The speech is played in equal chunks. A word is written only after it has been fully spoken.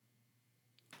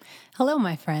Hello,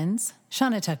 my friends.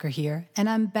 Shauna Tucker here, and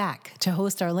I'm back to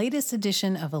host our latest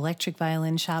edition of Electric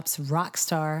Violin Shop's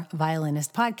Rockstar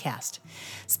Violinist podcast,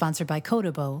 sponsored by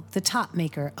Kodabow, the top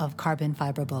maker of carbon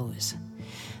fiber bows.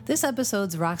 This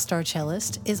episode's rockstar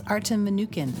cellist is Artem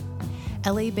Manukyan.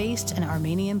 LA-based and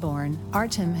Armenian-born,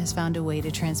 Artem has found a way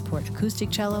to transport acoustic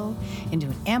cello into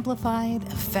an amplified,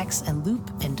 effects and loop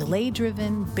and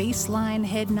delay-driven, bass-line,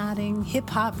 head-nodding,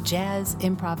 hip-hop, jazz,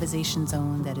 improvisation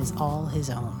zone that is all his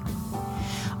own.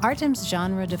 Artem's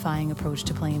genre-defying approach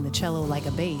to playing the cello like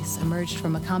a bass emerged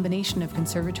from a combination of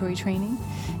conservatory training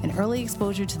and early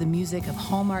exposure to the music of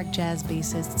hallmark jazz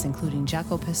bassists including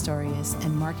Jaco Pastorius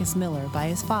and Marcus Miller by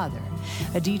his father,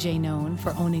 a DJ known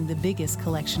for owning the biggest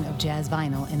collection of jazz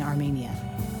vinyl in Armenia.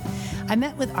 I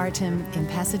met with Artem in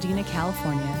Pasadena,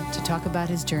 California, to talk about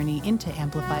his journey into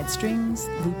amplified strings,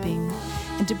 looping,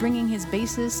 and to bringing his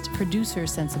bassist, producer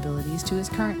sensibilities to his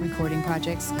current recording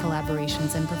projects,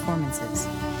 collaborations, and performances.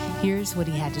 Here's what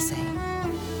he had to say.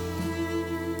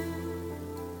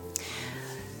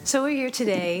 So we're here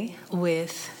today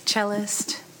with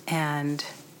cellist and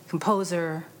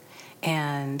composer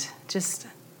and just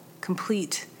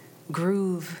complete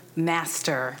groove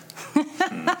master,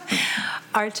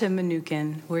 Artem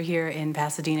Manukyan. We're here in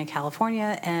Pasadena,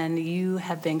 California, and you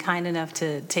have been kind enough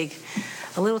to take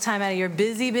a little time out of your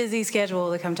busy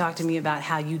schedule to come talk to me about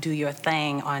how you do your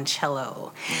thing on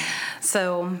cello.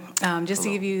 So just to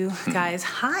give you guys,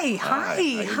 hi.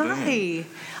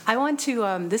 I want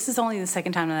to, this is only the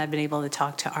second time that I've been able to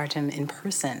talk to Artem in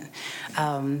person,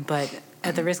 but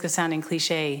at the risk of sounding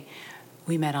cliche,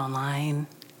 we met online.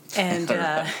 And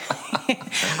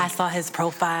I saw his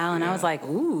profile, and I was like,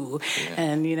 ooh. Yeah.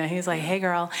 And, he was like, hey,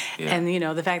 girl. Yeah. And,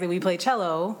 the fact that we play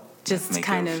cello just make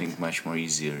kind everything much more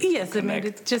easier. Yes, it made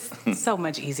it just so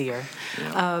much easier.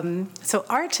 Yeah. So,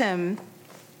 Artem,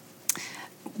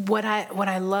 what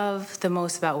I love the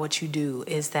most about what you do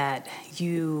is that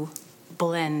you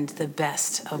blend the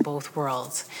best of both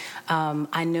worlds.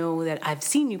 I know that I've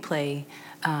seen you play.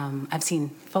 I've seen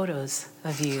photos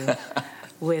of you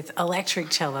with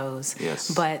electric cellos.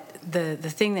 Yes. But the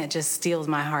thing that just steals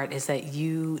my heart is that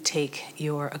you take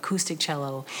your acoustic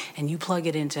cello and you plug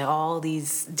it into all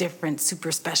these different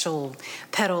super special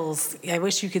pedals. I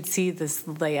wish you could see this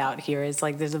layout here. It's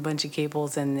like there's a bunch of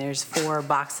cables and there's 4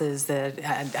 boxes that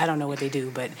I don't know what they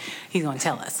do, but he's going to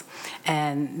tell us.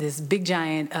 And this big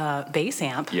giant bass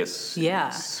amp. Yes. Yeah.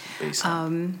 Yes, bass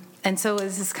amp. And so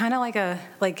is this kind of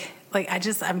like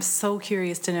I'm so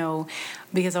curious to know,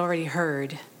 because I already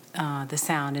heard the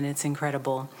sound and it's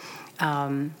incredible.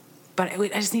 But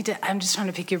I'm just trying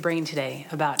to pick your brain today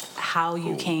about how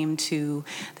you came to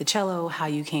the cello, how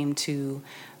you came to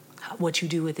what you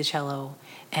do with the cello,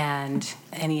 and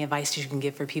any advice you can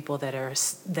give for people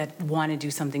that want to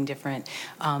do something different,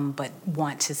 but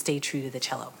want to stay true to the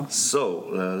cello. So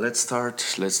let's start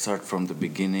from the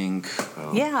beginning.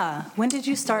 When did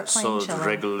you start playing cello? So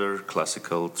regular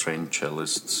classical trained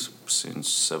cellist since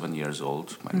 7 years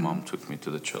old. My mom took me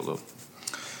to the cello.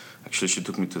 Actually, she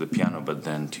took me to the piano, but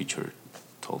then teacher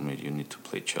told me, you need to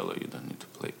play cello, you don't need to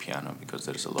play piano, because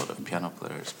there's a lot of piano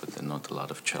players, but there are not a lot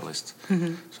of cellists.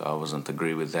 Mm-hmm. So I wasn't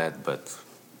agree with that, but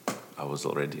I was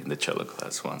already in the cello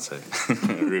class once, I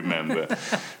remember.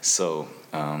 So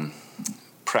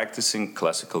practicing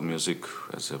classical music,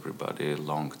 as everybody,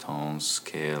 long tones,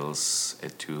 scales,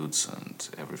 etudes, and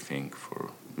everything for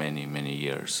many, many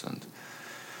years. And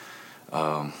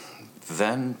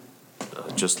then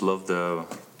just love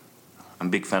I'm a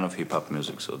big fan of hip-hop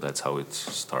music, so that's how it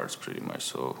starts pretty much.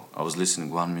 So I was listening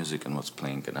one music and was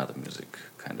playing another music,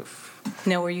 kind of.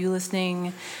 Now, were you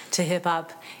listening to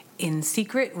hip-hop in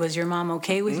secret? Was your mom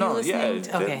okay with you listening?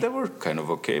 No, yeah, they were kind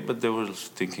of okay, but they were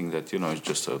thinking that, it's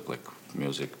just like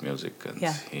music, and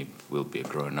he will be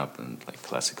growing up and like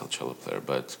classical cello player.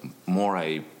 But more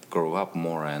I grow up,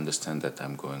 more I understand that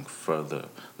I'm going further,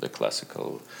 the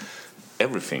classical,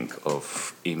 everything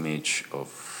of image, of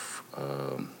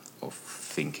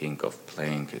thinking, of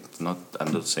playing.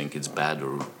 I'm not saying it's bad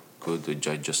or good.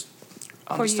 I just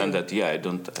understand that. I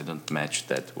don't match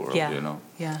that world.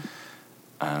 Yeah.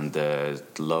 And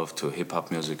love to hip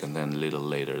hop music, and then a little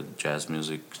later jazz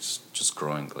music, just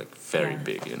growing like very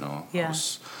big. Yeah. I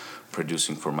was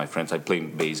producing for my friends. I play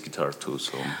bass guitar too,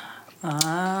 so.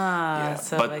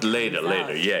 So but like later,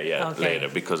 okay. later,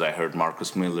 because I heard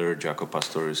Marcus Miller, Jaco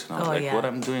Pastorius, and I was what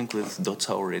I'm doing with Dot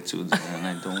Sour Etudes, and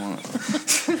I don't want to.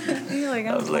 You're like,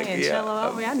 I'm playing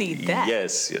cello, I need that.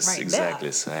 Yes, right There.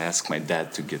 exactly. So I asked my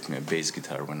dad to get me a bass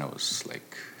guitar when I was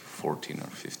like 14 or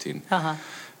 15.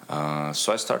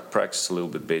 So I started practicing a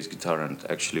little bit bass guitar, and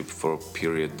actually for a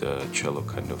period, cello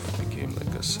kind of became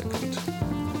like a second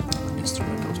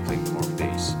instrument. I was playing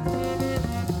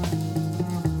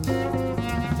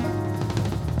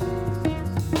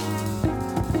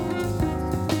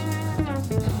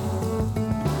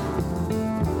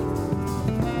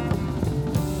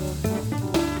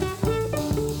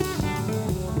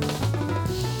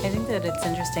that it's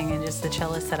interesting, and just the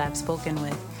cellists that I've spoken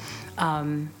with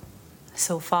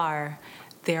so far,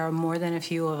 there are more than a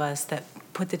few of us that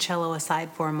put the cello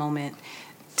aside for a moment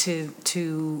to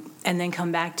and then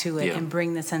come back to it and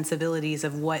bring the sensibilities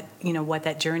of what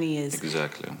that journey is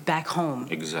back home.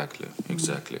 Exactly.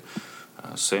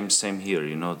 Same here.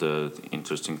 The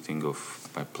interesting thing of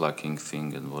my plucking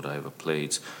thing and what I've played,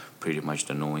 it's pretty much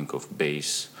the knowing of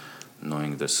bass,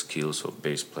 knowing the skills of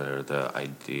bass player, the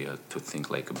idea to think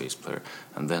like a bass player,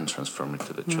 and then transform it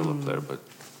to the cello player, but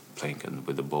playing it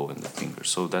with the bow and the fingers.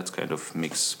 So that's kind of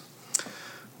mix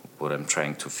what I'm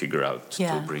trying to figure out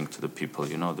to bring to the people,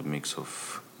 the mix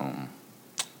of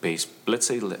bass, let's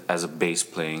say as a bass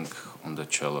playing on the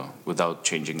cello, without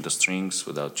changing the strings,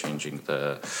 without changing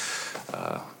the,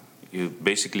 you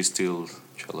basically still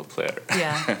cello player.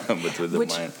 Yeah. But with the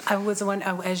mind. I was the one,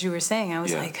 as you were saying, I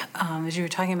was like, as you were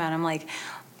talking about, I'm like,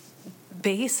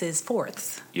 bass is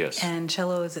fourths. Yes. And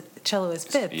cello is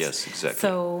fifths. Yes, exactly.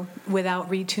 So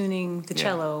without retuning the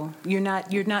cello, you're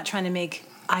not trying to make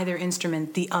either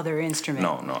instrument the other instrument.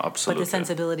 No, absolutely. But the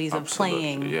sensibilities of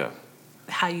playing, yeah,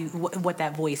 how what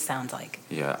that voice sounds like.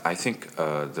 Yeah, I think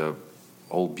the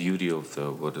whole beauty of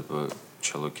what the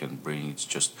cello can bring, it's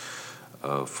just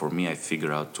for me, I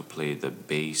figure out to play the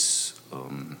bass,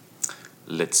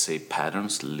 let's say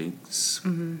patterns, licks,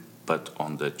 but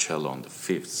on the cello on the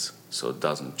fifths, so it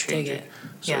doesn't change it.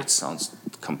 So it sounds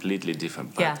completely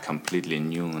different, but completely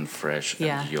new and fresh,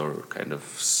 and your kind of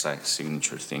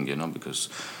signature thing, because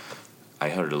I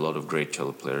heard a lot of great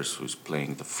cello players who's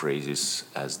playing the phrases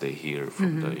as they hear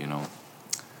from the,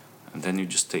 and then you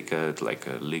just take a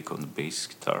lick on the bass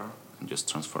guitar and just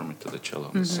transform it to the cello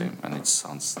the same, and it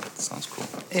sounds cool.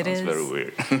 It sounds very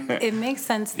weird. It makes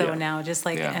sense though now, just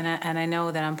like, and I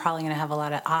know that I'm probably going to have a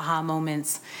lot of aha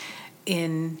moments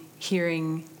in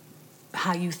hearing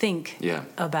how you think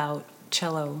about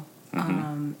cello,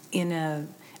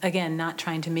 again, not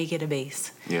trying to make it a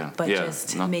bass, but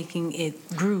just making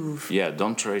it groove. Yeah,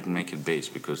 don't try to make it bass,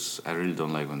 because I really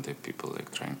don't like when people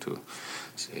like trying to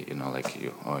say, like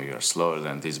you're slower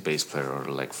than this bass player, or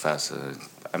like faster.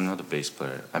 I'm not a bass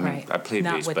player. I mean, I play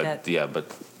bass, but but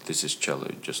this is cello,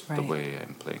 just the way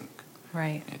I'm playing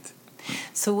it.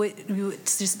 So,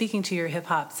 just speaking to your hip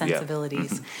hop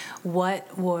sensibilities,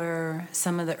 what were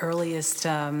some of the earliest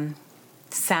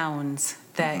sounds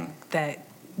that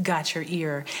got your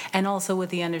ear, and also with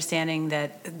the understanding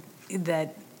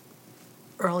that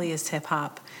earliest hip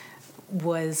hop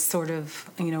was sort of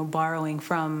borrowing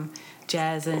from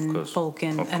jazz and folk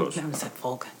and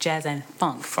jazz and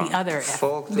funk. The other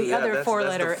other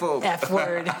four-letter F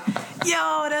word.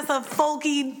 Yo, that's a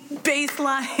folky bass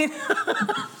line.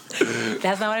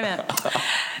 That's not what I meant.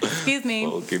 Excuse me.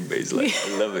 Folky bass line.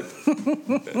 I love it.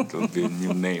 That would be a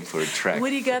new name for a track.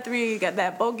 Woody Guthrie got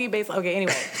that folky bass. Okay,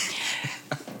 anyway.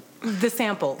 The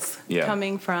samples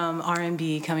coming from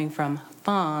R&B, coming from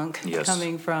funk,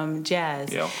 coming from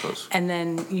jazz. Yeah, of course. And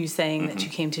then you saying that you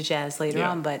came to jazz later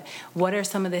on, but what are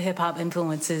some of the hip-hop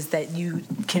influences that you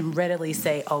can readily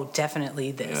say, oh,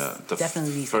 definitely this? Yeah,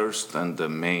 the first and the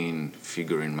main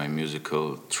figure in my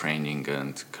musical training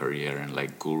and career and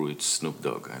like guru, it's Snoop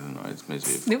Dogg. I don't know, it's maybe...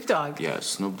 Snoop Dogg? Yeah,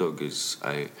 Snoop Dogg is...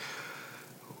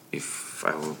 If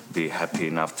I will be happy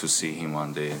enough to see him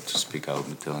one day to speak, I will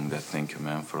be telling that thank you,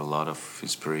 man, for a lot of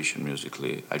inspiration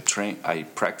musically. I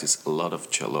practice a lot of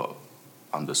cello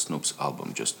on the Snoop's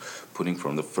album, just putting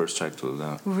from the first track to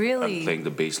the and playing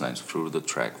the bass lines through the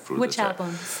track. Which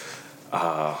albums?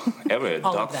 Every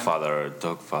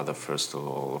Dogfather first of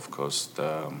all, of course.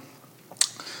 The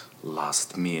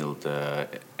Last Meal,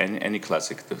 any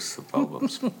classic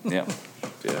albums. Yeah.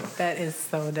 That is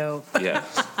so dope. Yeah.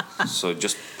 So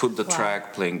just put the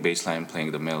track, playing bass line,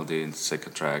 playing the melody in the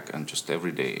second track, and just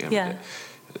every day.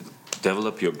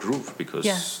 Develop your groove,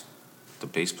 because the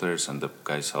bass players and the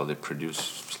guys, how they produce,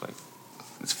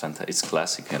 it's fantastic. It's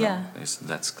classic,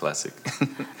 that's classic.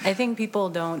 I think people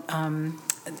don't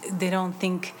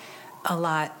think a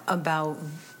lot about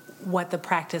what the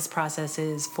practice process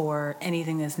is for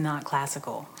anything that's not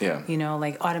classical. Yeah.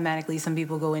 Like automatically some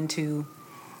people go into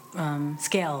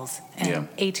scales and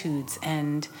etudes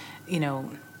and,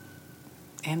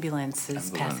 ambulances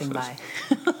passing by.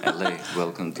 LA,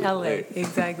 welcome to LA.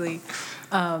 Exactly.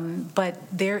 But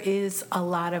there is a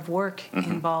lot of work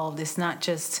involved. It's not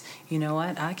just,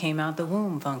 I came out the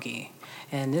womb funky.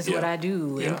 And this is what I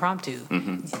do, impromptu.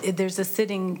 There's a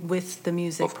sitting with the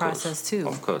music process too.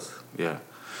 Of course, yeah.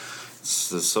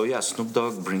 So Snoop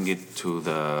Dogg bring it to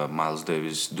the Miles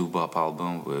Davis Doo-Bop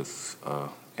album with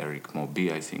Eric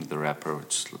Moby, I think, the rapper.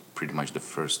 It's pretty much the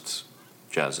first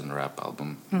jazz and rap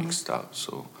album mixed out.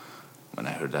 So when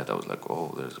I heard that, I was like,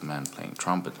 oh, there's a man playing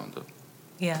trumpet on the,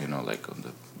 Yeah. you know, like on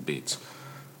the beats.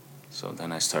 So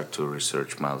then I started to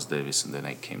research Miles Davis, and then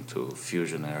I came to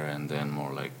fusion era, and then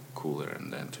more like cooler,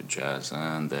 and then to jazz,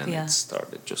 and then Yeah. it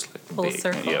started just like Full big.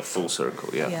 circle. Yeah, full circle.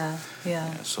 Yeah. Yeah.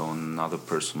 Yeah. So another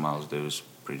person, Miles Davis,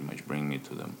 pretty much bring me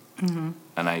to them. Mm-hmm.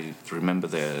 And I remember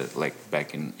like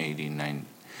back in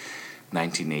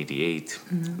 1988,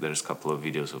 there's a couple of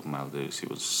videos of Miles Davis. He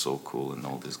was so cool, and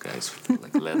all these guys with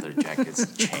like leather jackets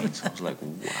and chains. I was like,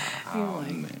 wow,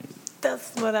 man.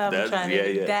 That's what I'm trying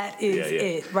to do. That is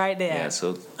it right there. Yeah,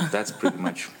 so that's pretty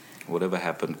much whatever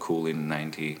happened cool in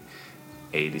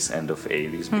 1980s, end of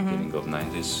 80s, beginning of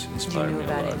 90s, You inspired knew me a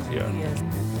about lot. it. Yeah. Yes.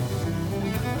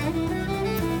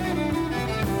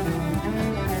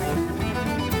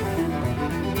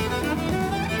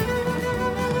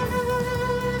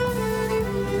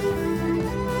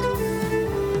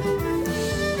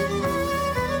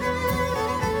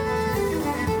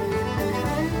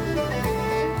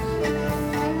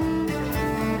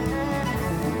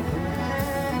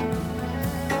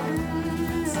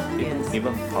 Yes.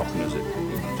 Even pop music,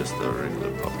 even just the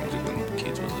regular pop music when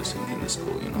kids was listening in the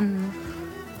school, you know.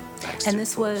 Backstreet And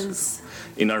this Boys. was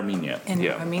In Armenia. In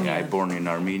yeah. Armenia. Yeah, I born in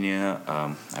Armenia.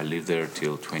 I lived there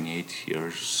till 28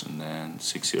 years, and then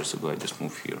 6 years ago I just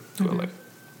moved here to LA,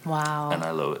 wow. and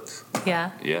I love it.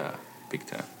 Yeah. Yeah, big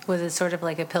time. Was it sort of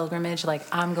like a pilgrimage? Like,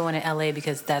 I'm going to LA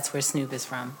because that's where Snoop is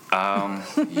from.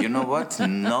 You know what?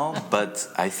 No, but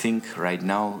I think right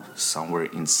now, somewhere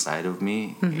inside of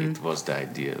me, it was the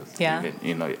idea. Yeah. Even,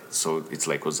 you know, so it's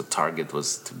like was the target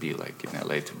was to be like in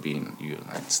LA, to be in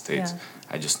United States.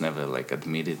 Yeah. I just never like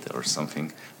admit it or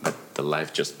something, but the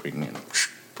life just bring me in.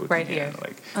 Put Right me here. in,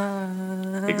 like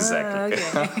exactly.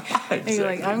 Okay. And you're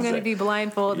like, I'm going to be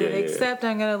blindfolded, Yeah, yeah, yeah. except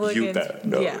I'm going to look You at, bet.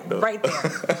 No, no. right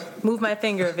there. Move my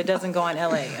finger if it doesn't go on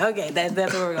LA. Okay, that's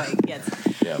where we're going. Yes.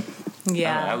 Yeah.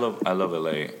 Yeah. I love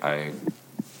LA. I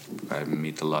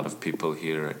meet a lot of people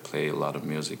here. I play a lot of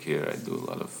music here. I do a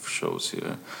lot of shows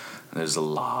here. And there's a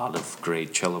lot of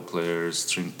great cello players,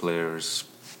 string players.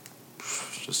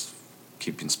 Just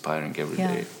keep inspiring every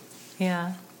day.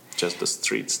 Yeah. Just the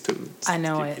streets too. I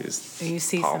know it. Is You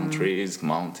see palm some trees,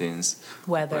 mountains,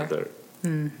 weather.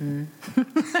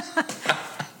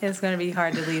 It's going to be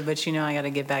hard to leave, but you know I got to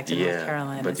get back to North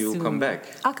Carolina. But you'll soon. come back.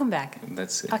 I'll come back.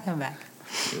 That's it. I'll come back.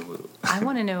 You will. I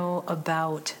want to know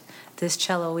about this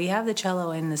cello. We have the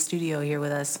cello in the studio here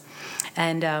with us.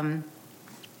 And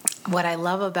what I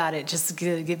love about it, just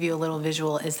to give you a little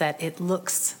visual, is that it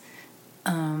looks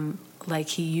like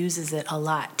he uses it a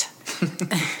lot.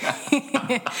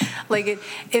 Like it,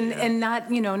 and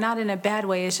not, you know, not in a bad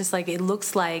way. It's just like it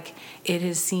looks like it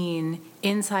is seen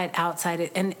inside,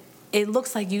 outside, and it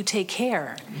looks like you take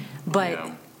care, but.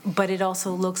 Yeah. But it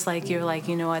also looks like you're like,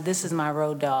 you know what, this is my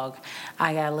road dog.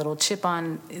 I got a little chip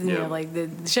on, you know, like the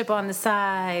chip on the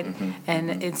side,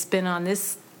 and it's been on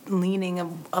this leaning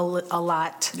a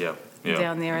lot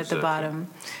down there at the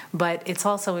bottom. But it's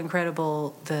also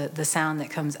incredible the sound that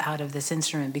comes out of this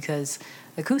instrument, because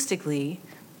acoustically,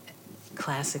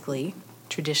 classically,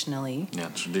 traditionally,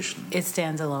 it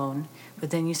stands alone. But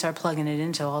then you start plugging it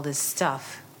into all this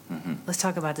stuff. Let's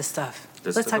talk about the stuff.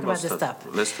 Let's talk about the stuff.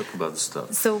 Let's talk about the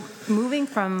stuff. So moving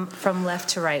from left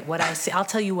to right, what I see, I'll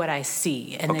tell you what I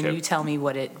see, and then you tell me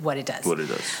what it does. What it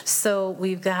does. So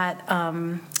we've got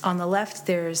on the left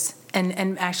there's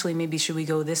and actually maybe should we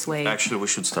go this way? Actually, we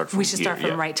should start from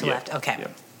right to left. Okay. Yeah.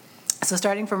 So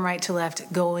starting from right to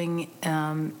left, going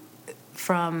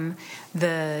from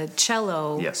the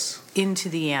cello into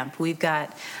the amp, we've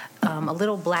got a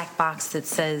little black box that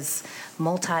says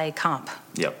multi-comp.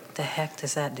 Yep. The heck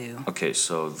does that do? Okay,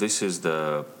 so this is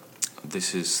the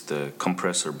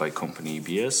compressor by company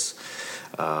EBS.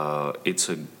 It's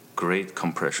a great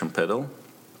compression pedal.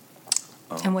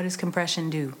 And what does compression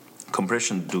do?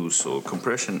 Compression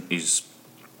is,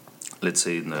 let's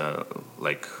say, in the,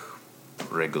 like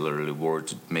regularly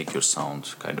words, make your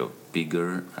sound kind of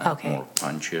bigger and more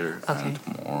punchier and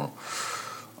more.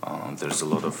 There's a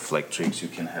lot of like tricks. You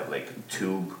can have like a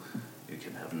tube, you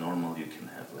can have normal, you can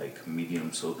have like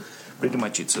medium. So pretty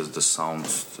much it says the sound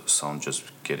just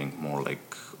getting more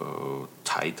like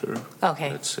tighter.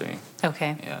 Okay. Let's say.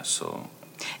 Okay. Yeah. So.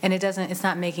 And it's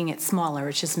not making it smaller.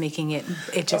 It's just making it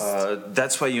just.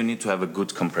 That's why you need to have a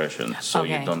good compression, so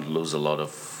you don't lose a lot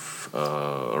of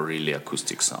really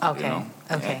acoustic sound. Okay. You know?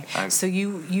 Okay. Yeah, so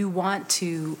you want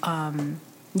to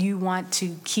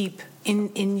keep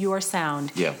in your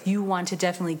sound. Yeah. You want to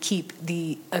definitely keep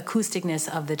the acousticness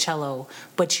of the cello,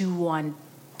 but you want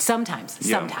sometimes.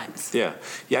 Yeah.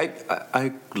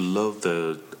 I love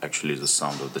the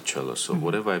sound of the cello. So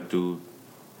whatever I do,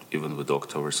 even with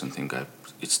octave or something,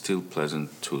 it's still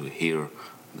pleasant to hear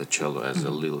the cello as a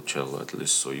little cello at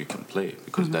least, so you can play,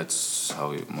 because that's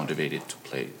how you're motivated to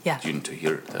play. Yeah. You need to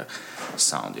hear the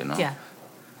sound, Yeah.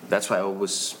 That's why I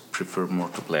always prefer more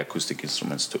to play acoustic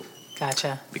instruments too,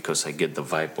 Gotcha. because I get the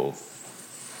vibe of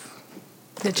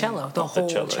The cello, the whole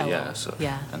cello. Yeah, so,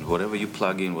 Yeah. and whatever you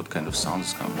plug in, what kind of sound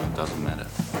is coming out, doesn't matter.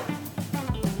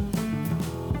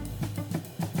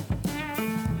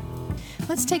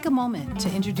 Let's take a moment to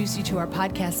introduce you to our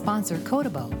podcast sponsor,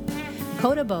 Kodabow.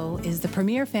 Kodabow is the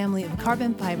premier family of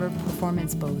carbon fiber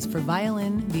performance bows for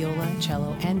violin, viola,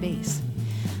 cello, and bass.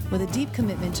 With a deep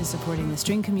commitment to supporting the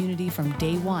string community from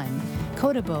day one,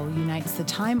 Kodabow unites the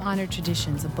time-honored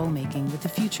traditions of bow making with the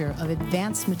future of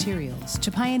advanced materials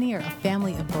to pioneer a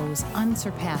family of bows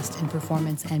unsurpassed in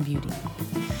performance and beauty.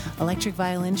 Electric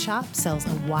Violin Shop sells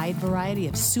a wide variety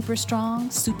of super strong,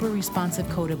 super responsive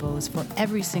Kodabows for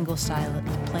every single style of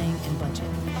playing and budget,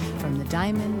 from the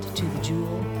diamond to the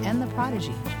jewel and the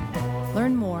prodigy.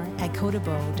 Learn more at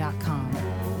kodabow.com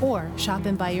or shop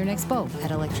and buy your next bow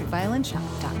at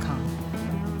electricviolinshop.com.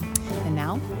 And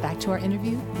now, back to our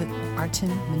interview with Artem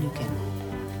Mnoukin.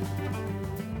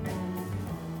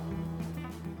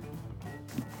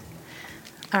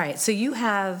 All right, so you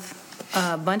have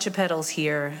a bunch of pedals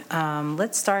here.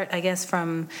 Let's start, I guess,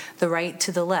 from the right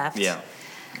to the left. Yeah.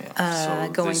 So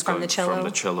going this from the cello? from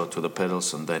the cello to the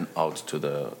pedals, and then out to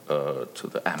the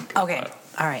amp. Okay.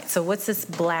 All right. So what's this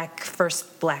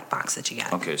first black box that you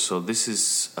got? Okay. So this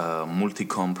is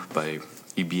Multicomp by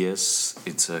EBS.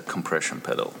 It's a compression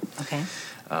pedal. Okay.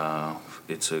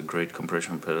 It's a great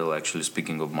compression pedal. Actually,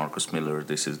 speaking of Marcus Miller,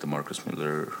 this is the Marcus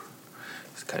Miller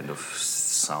kind of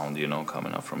sound,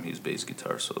 coming up from his bass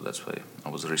guitar. So that's why I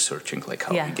was researching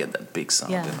how we get that big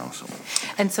sound, So.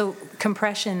 And so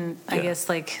compression, I guess,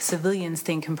 civilians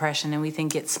think compression and we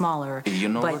think it's smaller,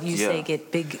 but you say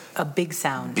get a big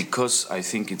sound. Because I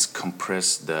think it's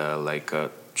compressed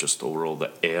just overall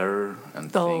the air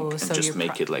and so just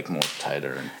make it more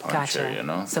tighter and punchier,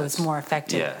 Gotcha. So it's more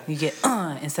effective. Yeah. You get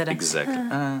instead of exactly.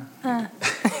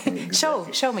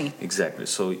 Exactly. Show me. Exactly.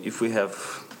 So if we have,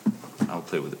 I'll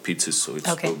play with the pizzas, so it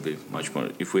will be much more.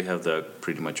 If we have the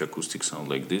pretty much acoustic sound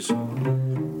like this, and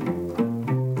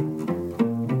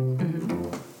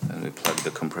we plug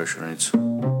the compressor, and it's.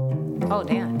 Oh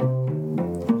damn.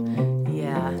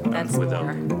 Yeah, that's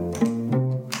more.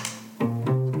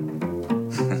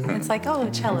 It's like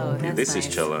cello. That's this nice.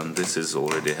 is cello, and this is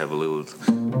already have a little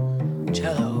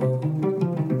cello.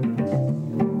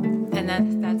 And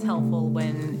that's helpful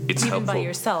when it's even helpful. by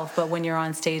yourself, but when you're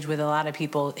on stage with a lot of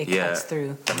people, it cuts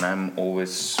through. And I'm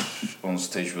always on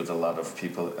stage with a lot of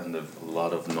people and a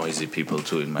lot of noisy people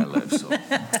too in my life. So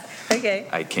okay.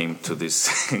 I came to this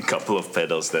couple of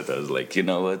pedals that I was like, you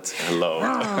know what? Hello.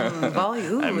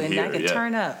 Volume. I'm and here, I can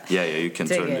turn up. Yeah, you can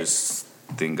turn it. this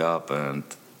thing up, and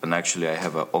actually I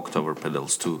have octave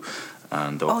pedals too.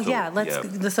 And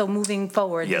so moving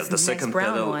forward, the this second nice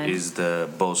brown pedal one is the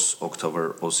Boss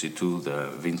Octaver OC2, the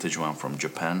vintage one from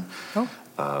Japan.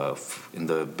 In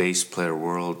the bass player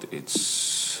world,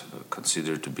 it's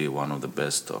considered to be one of the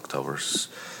best octavers.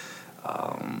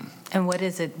 And what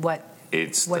is it? What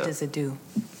does it do?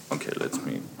 Okay,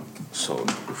 so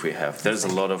if we have, there's a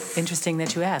lot of... Interesting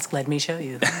that you ask. Let me show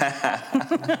you.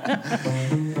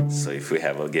 So if we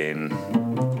have, again,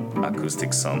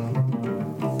 acoustic sound,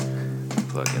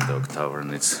 plug in the octave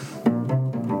and it's...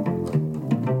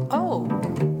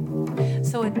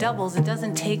 So it doubles. It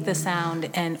doesn't take the sound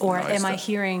am I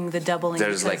hearing the doubling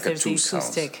there's because there's two the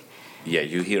acoustic? Sounds. Yeah,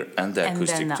 you hear and the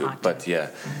acoustic the too. octave. But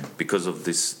because of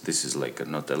this is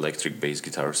not electric bass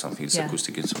guitar or something. It's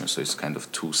acoustic instrument, so it's kind of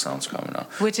two sounds coming out.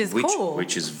 Which is cool.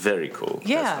 Which is very cool.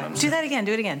 Yeah. Do that again.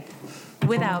 Do it again.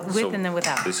 With and then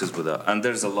without. This is without. And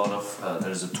there's a lot of,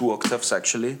 there's 2 octaves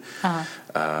actually.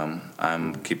 Uh-huh.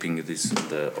 I'm keeping this in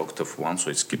the octave 1, so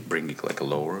it's keep bringing a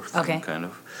lower thing, kind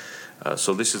of.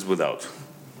 So this is without.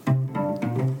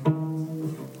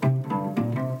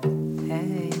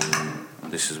 Hey.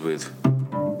 This is with.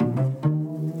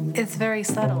 It's very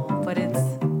subtle, but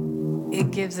it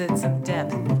gives it some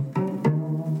depth.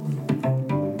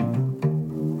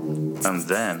 And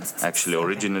then, actually,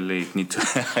 originally it need to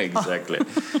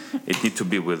it need to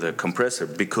be with a compressor,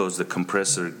 because the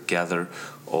compressor gather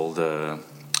all the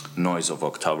noise of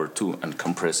octave 2 and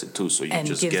compress it too, so you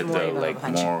just get the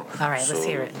more. All right, let's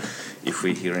hear it. If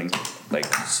we're hearing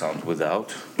sound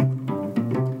without,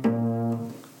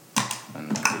 and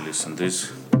we listen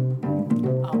this.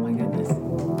 Oh my goodness,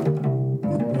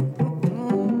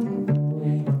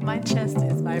 my chest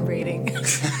is vibrating.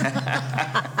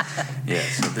 Yeah,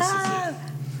 so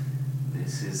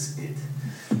this is it.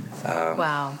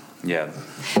 Wow. Yeah,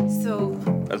 So,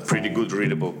 and pretty good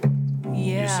readable.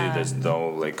 yeah. You see, there's no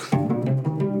like.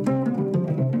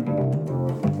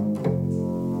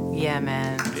 Yeah,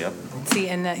 man. Yep. See,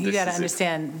 and you This got to is it.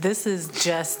 understand, this is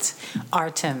just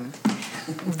Artem.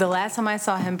 The last time I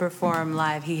saw him perform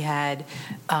live, he had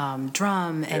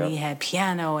drum, and he had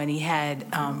piano, and he had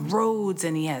Rhodes,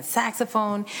 and he had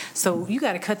saxophone. So you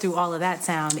got to cut through all of that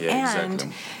sound. Yeah, and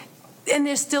exactly. And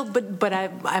there's still, but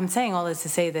I'm saying all this to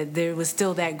say that there was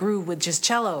still that groove with just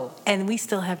cello, and we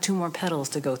still have 2 more pedals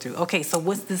to go through. Okay, so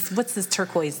what's this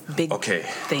turquoise big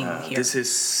thing here? This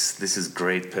is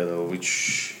great pedal,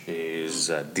 which is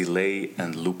a delay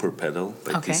and looper pedal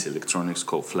by TC Electronics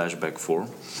called Flashback 4.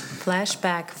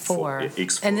 Flashback 4.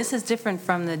 X4. And this is different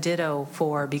from the Ditto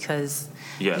 4 because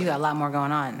you got a lot more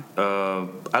going on.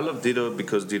 I love Ditto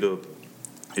because Ditto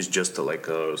is just like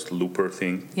a looper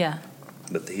thing. Yeah.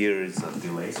 But here is a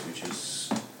delay, which is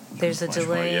there's a much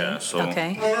delay. More, yeah. So.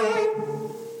 Okay.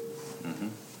 Mm-hmm.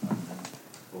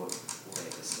 Wait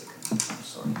a second.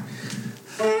 Sorry.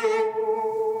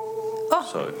 Oh.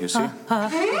 So you see.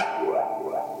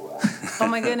 Oh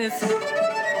my goodness.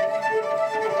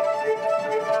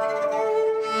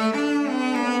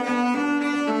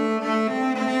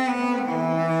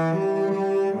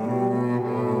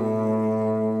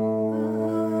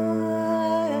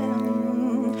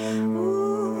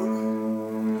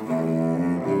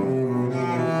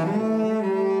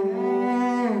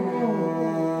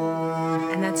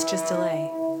 Just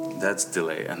delay. That's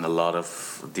delay, and a lot of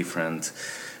different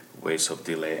ways of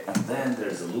delay. And then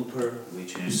there's a looper,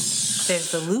 which is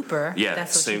there's the looper. Yeah,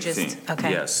 that's what same you just, thing.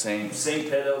 Okay. Yeah, same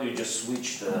pedal. You just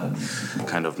switch the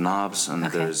kind of knobs, and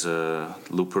there's a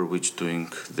looper which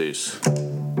doing this.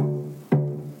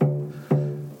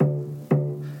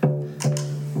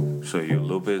 So you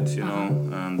loop it, you know,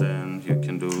 and then you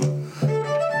can do.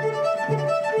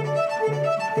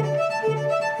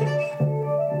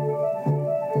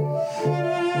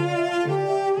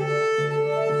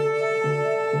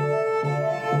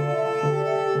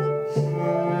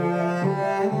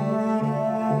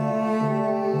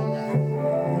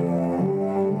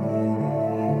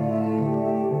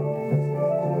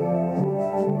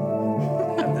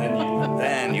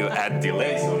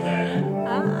 Delays on that.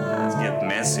 Let's get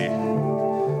messy.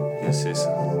 This is.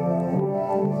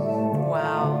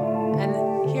 Wow. And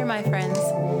here, my friends,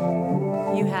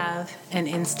 you have an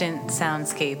instant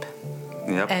soundscape.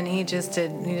 Yep. And he just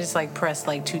like pressed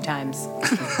like 2 times.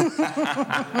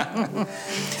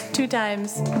 2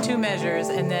 times, 2 measures,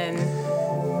 and then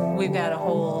we've got a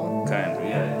whole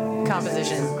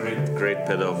composition. This is great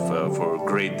pedal for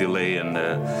great delay, and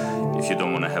if you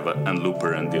don't want to have a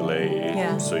looper and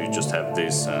delay, so you just have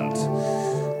this and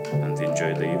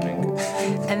enjoy the evening.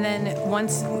 And then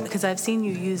once, because I've seen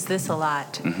you use this a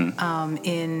lot,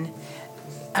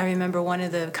 I remember one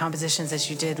of the compositions that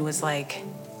you did was like,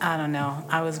 I don't know,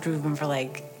 I was grooving for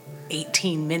like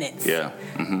 18 minutes. Yeah.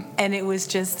 Mm-hmm. And it was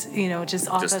just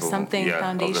off of something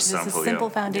foundation. This is a simple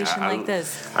foundation like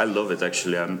this. I love it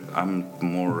actually. I'm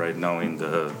more right now in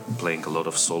the playing a lot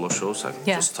of solo shows. I'm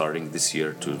just starting this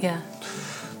year to. Yeah.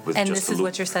 And this is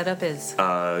what your setup is.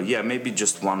 Maybe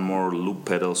just one more loop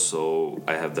pedal. So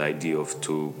I have the idea of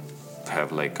to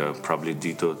have like probably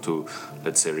Ditto to,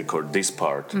 let's say, record this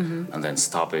part and then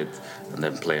stop it and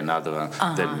then play another one,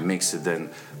 then mix it, then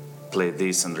play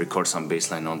this and record some bass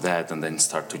line on that and then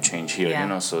start to change here, you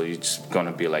know, so it's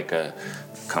gonna be like a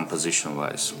composition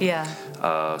wise. That's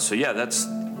I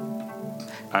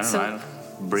don't know,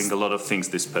 bring a lot of things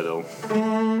this pedal.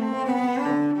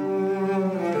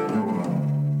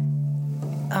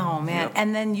 Oh man.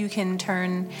 And then you can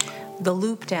turn the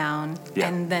loop down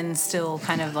and then still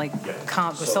kind of like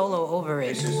solo over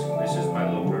it. This is my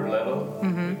looper level. You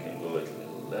can do it a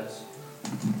little less.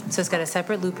 So it's got a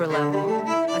separate looper level,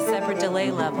 a separate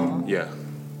delay level,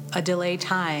 a delay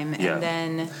time, and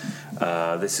then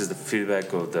this is the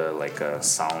feedback of the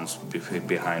sounds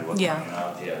behind what's coming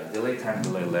out. Delay time,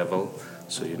 delay level,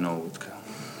 so you know it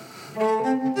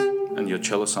and your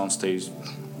cello sound stays.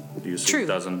 You see true. It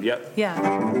doesn't. Yeah.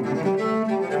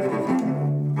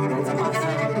 That's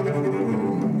awesome.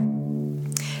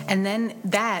 And then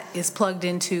that is plugged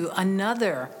into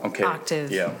another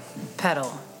octave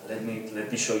pedal. Let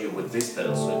me show you with this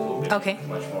pedal, so it will be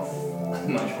much more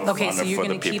okay, so you're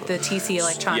going to keep the TC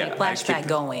Electronic flashback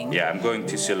going. Yeah, I'm going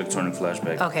TC Electronic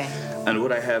flashback. Okay. And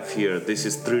what I have here, this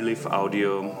is 3-leaf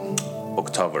audio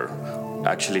octaver.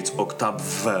 Actually, it's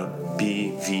octave.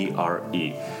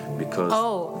 BVRE,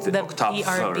 because the octave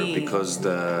ERB. because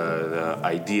the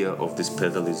idea of this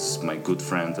pedal is my good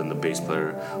friend and the bass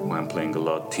player who I'm playing a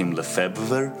lot, Tim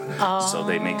Lefebvre. So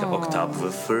they make an octave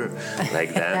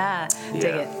like that.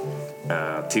 Dig it.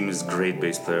 Tim is great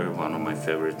bass player, one of my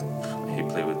favorite. He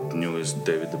played with newest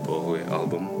David Bowie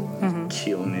album,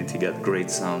 killing it. He got great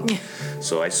sound.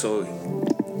 So I saw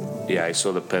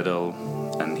the pedal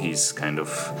and he's kind of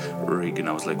rigging.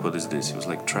 I was like, "What is this?" He was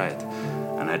like, "Try it,"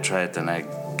 and I tried it, and I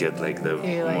get like the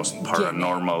most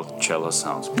paranormal cello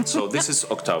sounds. So this is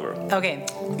octaver. Okay.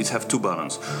 It have two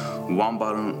buttons. One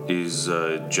button is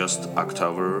just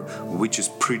octaver, which is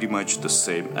pretty much the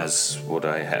same as what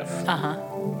I have.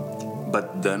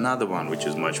 But the another one, which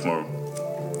is much more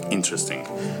interesting,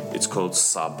 it's called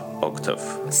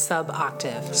sub-octave.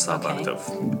 Sub-octave. Sub-octave.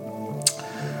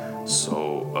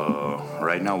 So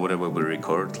right now, whatever we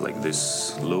record, like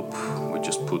this loop, we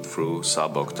just put through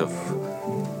sub-octave.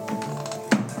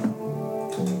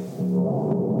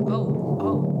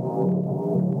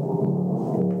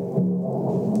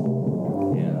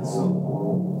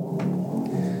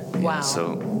 Wow.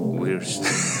 So we're.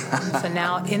 So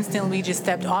now instantly we just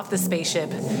stepped off the spaceship.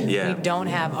 Yeah. We don't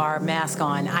have our mask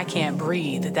on. I can't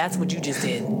breathe. That's what you just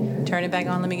did. Turn it back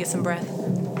on. Let me get some breath.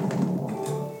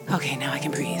 Okay, now I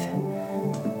can breathe.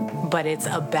 But it's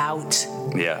about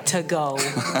to go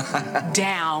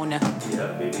down.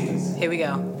 Yeah, babies. Here we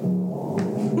go.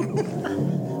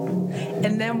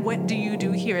 And then what do you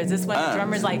do here? Is this when the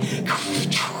drummer's like...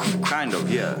 Kind of,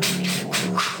 yeah.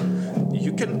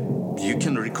 You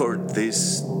can record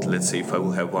this. Let's say if I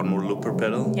will have one more looper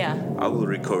pedal, I will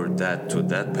record that to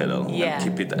that pedal and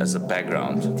keep it as a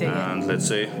background. And let's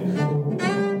say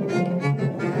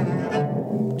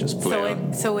just play.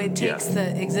 So it takes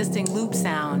the existing loop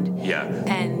sound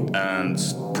and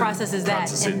processes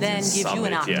that and then gives you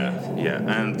an octave.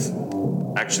 And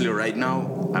actually right now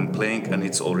I'm playing and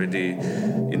it's already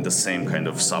in the same kind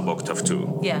of sub-octave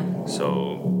too. Yeah.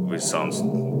 So it sounds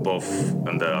both,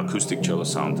 and the acoustic cello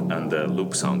sound and the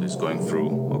loop sound is going through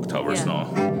octaves now.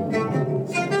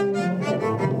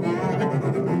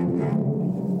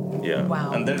 Yeah.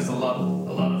 Wow. And there's a lot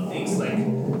of things like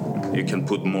you can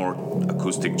put more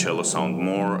acoustic cello sound,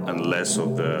 more and less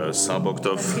of the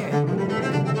sub-octave.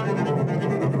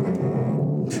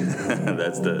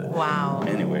 That's the... Wow.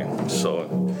 Anyway, so...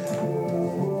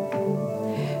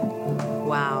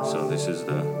 Wow. So this is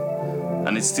the...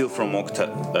 And it's still from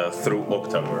through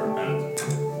octaver, and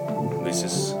this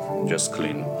is just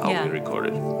clean how we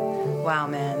recorded. Wow,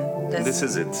 man. This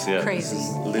is it. Yeah, crazy. This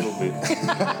is a little bit.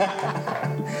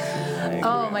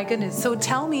 Oh my goodness. So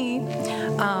tell me,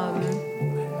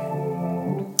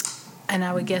 and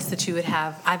I would guess that you would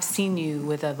have. I've seen you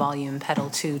with a volume pedal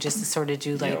too, just to sort of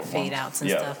do like fade outs and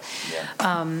stuff. Yeah.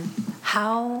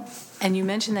 How? And you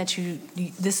mentioned that you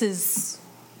this is,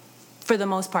 for the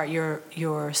most part, your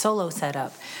solo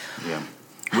setup. Yeah.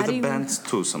 With the bands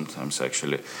too, sometimes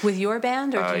actually. With your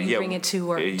band, or do you bring it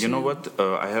to? Or you know what?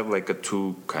 I have like a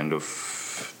two kind of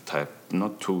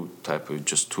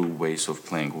just two ways of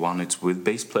playing. One, it's with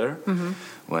bass player. Mm-hmm.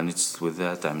 When it's with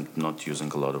that, I'm not using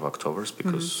a lot of octavers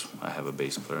because I have a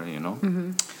bass player, you know.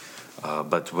 Mm-hmm.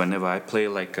 But whenever I play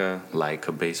like a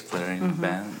bass player in a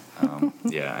band,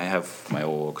 I have my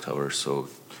own octavers. So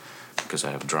because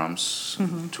I have drums,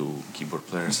 two keyboard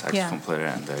players, saxophone player,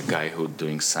 and a guy who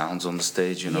doing sounds on the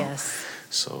stage, you know. Yes.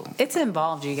 So it's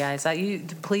involved, you guys.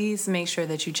 Please make sure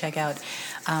that you check out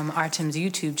Artem's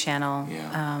YouTube channel,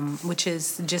 which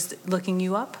is just looking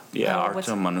you up. Yeah,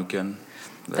 Artem Manukyan.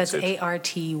 That's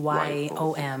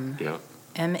ARTYOM. Yeah.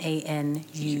 MANUKYAN.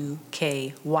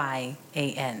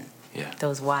 Yeah.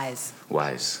 Those Y's.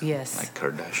 Y's. Yes. Like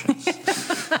Kardashians.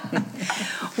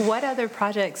 What other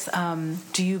projects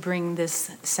do you bring this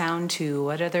sound to?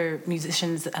 What other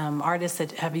musicians, artists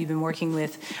that have you been working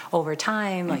with over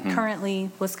time, like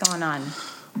currently? What's going on?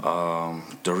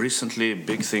 The recently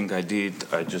big thing I did,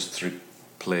 I just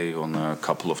play on a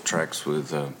couple of tracks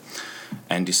with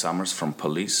Andy Summers from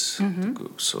Police.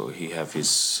 So he have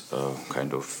his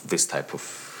kind of this type of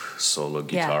solo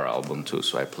guitar album too.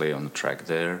 So I play on the track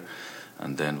there,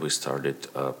 and then we started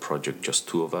a project, just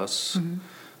two of us.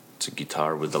 It's a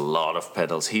guitar with a lot of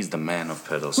pedals. He's the man of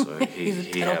pedals. So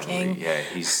he have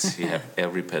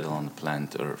every pedal on the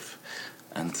planet Earth,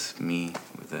 and me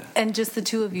with the. And just the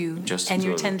two of you, and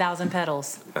your 10,000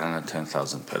 pedals. And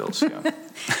 10,000 pedals. Yeah.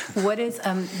 What is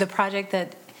the project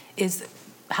that is?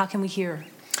 How can we hear?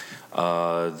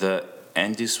 The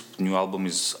Andy's new album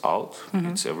is out.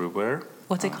 It's everywhere.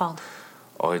 What's it called?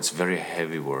 Oh, it's very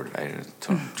heavy word. I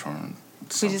don't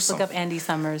We just look up Andy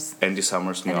Summers. Andy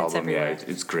Summers' new And it's album. Yeah, everywhere.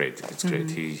 it's great. It's great.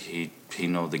 He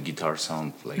know the guitar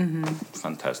sound like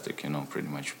fantastic. You know, pretty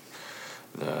much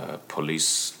the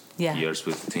Police Yeah. years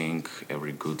with Think.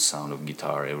 Every good sound of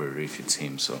guitar, every riff, it's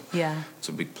him. So Yeah. it's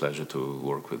a big pleasure to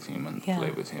work with him and Yeah.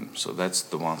 play with him. So that's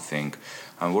the one thing.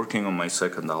 I'm working on my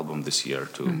second album this year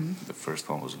too. The first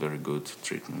one was very good,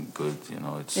 treatment good. You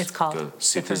know, It's called good. the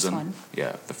Citizen. first one?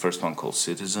 Yeah, the first one called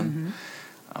Citizen.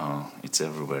 It's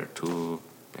everywhere too.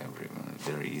 Everywhere,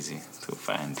 very easy to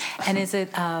find. And is it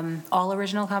all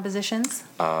original compositions?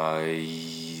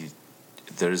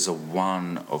 There is a one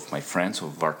of my friends of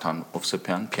Vartan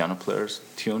Ovsepian, piano player's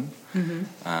tune,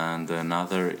 and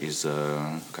another is a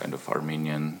kind of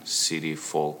Armenian city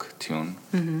folk tune.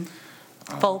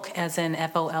 Folk, as in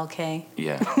Folk,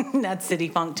 Yeah, not city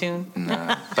funk tune.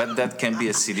 no, but that can be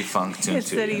a city funk tune It's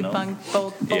too. city you know? funk,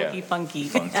 folky, Yeah. funky.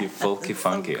 Funky, folky,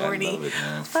 funky. I corny. love it,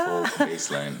 man. Folk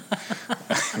bass line.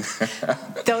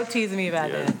 Don't tease me about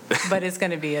Yeah. it. But it's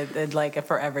going to be like a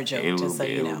forever joke, It will just so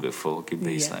be, you it know. will be folky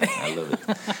bass Yeah. line. I love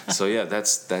it. So yeah,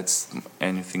 that's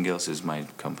anything else is my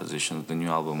composition. The new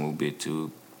album will be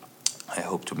I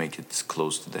hope to make it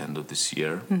close to the end of this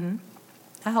year.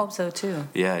 I hope so too.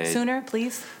 Yeah, Sooner,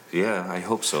 please. Yeah, I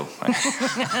hope so.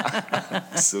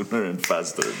 Sooner and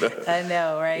faster. I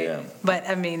know, right? Yeah. But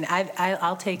I mean,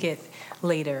 I'll take it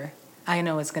later. I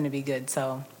know it's going to be good,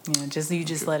 so you know,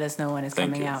 just let us know when it's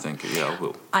coming out. Thank you. Yeah, I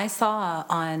will. I saw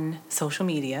on social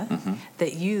media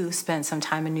that you spent some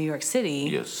time in New York City.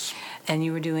 Yes. And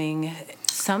you were doing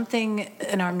something,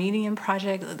 an Armenian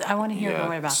project. I want to hear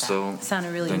more about that. So It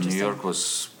sounded really the interesting. New York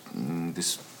was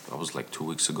I was like 2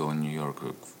 weeks ago in New York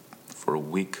for a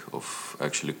week of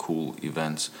actually cool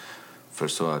events.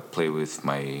 First of all, I play with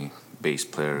my bass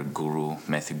player guru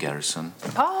Matthew Garrison.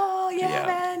 Oh yeah,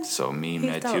 man. So me, He's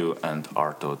Matthew, dope. and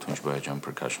Arto Tunçbayacan,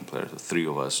 percussion player. The three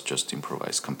of us just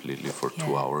improvised completely for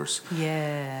 2 hours.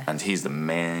 Yeah. And he's the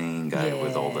main guy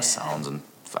with all the Yeah. sounds and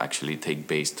actually take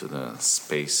bass to the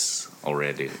space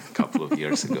already a couple of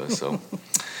years ago. So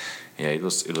yeah, it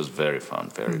was very fun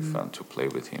to play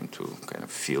with him, to kind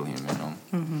of feel him, you know.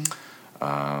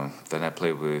 Then I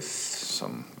played with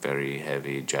some very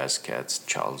heavy jazz cats,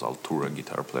 Charles Altura,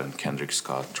 guitar player, and Kendrick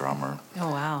Scott, drummer.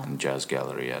 Oh wow. And Jazz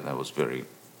Gallery. Yeah, that was very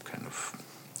kind of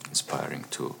inspiring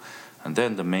too. And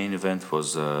then the main event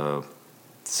was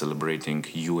celebrating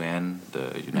UN, the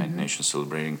United Nations,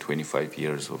 celebrating 25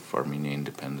 years of Armenian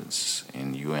independence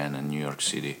in UN and New York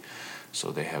City.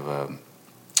 So they have a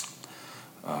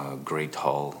great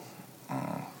hall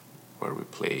where we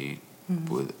play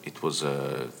with. It was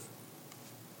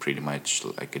pretty much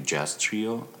like a jazz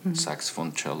trio,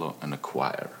 saxophone, cello, and a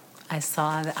choir. I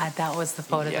saw that. That was the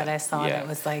photo that I saw. Yeah. That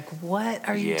was like, what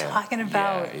are you talking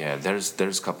about? Yeah.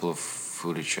 There's a couple of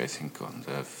footage, I think, on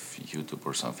the YouTube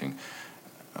or something.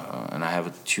 And I have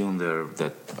a tune there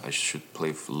that I should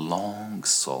play long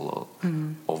solo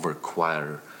over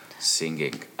choir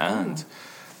singing. And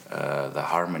the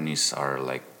harmonies are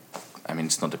like, I mean,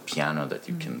 it's not a piano that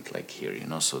you can like hear, you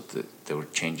know, so they were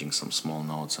changing some small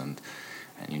notes and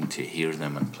you need to hear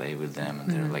them and play with them, and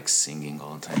they're like singing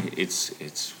all the time.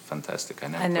 It's fantastic. I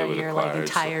never I know play with your a choir. like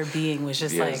entire being was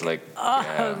just It's like,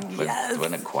 oh but yes.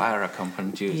 when a choir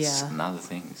accompanied you, it's Yeah. another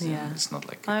thing. It's not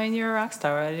like I mean, you're a rock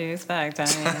star. What do you expect?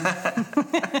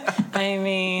 I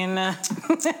mean,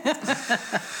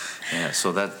 yeah.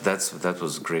 So that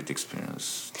was a great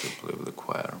experience to play with the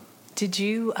choir. Did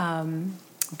you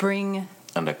bring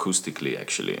And acoustically,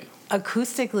 actually.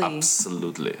 acoustically?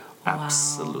 Absolutely. Wow.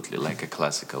 Absolutely. Like a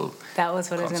classical. That was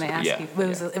what I was going to ask concert.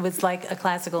 you. It was like a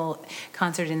classical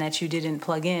concert in that you didn't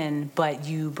plug in, but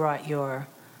you brought your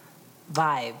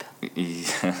vibe.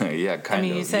 Yeah, kind of. I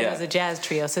mean, you said it was a jazz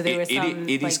trio, so there was some.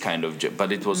 It is kind of,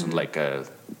 but it wasn't like a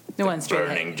No one straight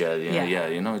burning ahead. jazz. Yeah. Yeah,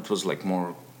 you know, it was like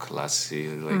more classy.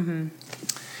 Like,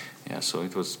 yeah, so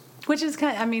it was. Which is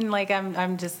kind of, I mean, like,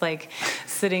 I'm just, like,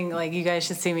 sitting, like, you guys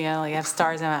should see me, I, like, have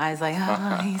stars in my eyes, like,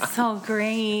 oh, he's so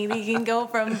great. He can go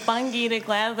from funky to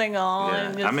classical.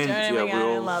 And just I mean, turn everything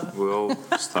out in love. we all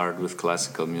start with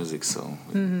classical music, so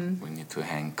we need to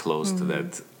hang close to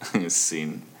that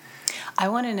scene. I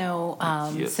want to know,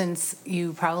 Yes. since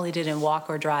you probably didn't walk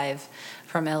or drive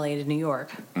from LA to New York,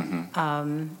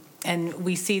 and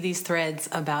we see these threads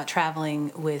about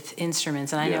traveling with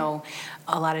instruments, and I Yeah. know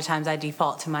a lot of times I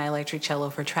default to my electric cello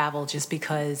for travel just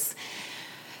because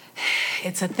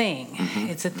it's a thing.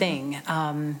 It's a thing,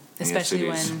 especially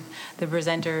Yes, it is. when the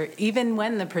presenter, even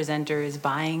when the presenter is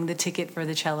buying the ticket for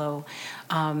the cello.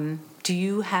 Do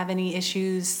you have any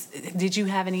issues? Did you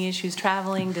have any issues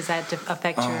traveling? Does that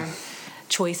affect your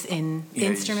choice in Yeah,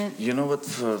 instrument? You know what?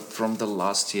 From the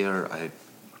last year,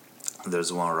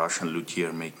 there's one Russian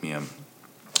luthier make me a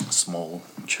small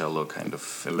cello, kind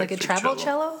of electric Like a treble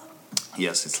cello?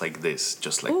 Yes, it's like this,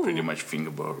 just like Ooh. pretty much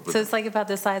fingerboard. So it's like about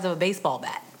the size of a baseball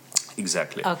bat.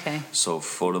 Exactly. Okay. So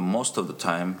for the most of the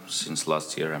time, since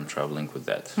last year, I'm traveling with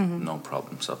that. No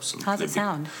problems, absolutely. How's it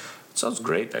sound? It sounds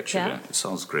great, actually. Yeah? It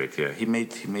sounds great. Yeah, he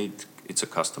made. It's a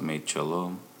custom-made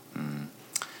cello.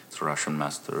 It's a Russian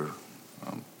master.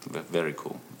 Very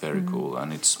cool, very cool,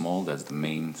 and it's small. That's the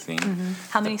main thing.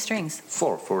 How many strings?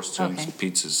 Four strings. Okay.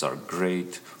 Pizzas are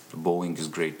great. The bowing is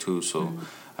great too. So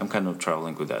I'm kind of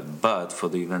traveling with that. But for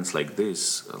the events like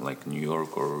this, like New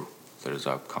York, or there's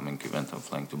an upcoming event, I'm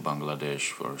flying to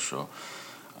Bangladesh for a show.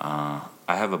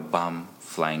 I have a BAM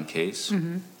flying case,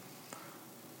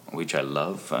 which I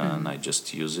love, and I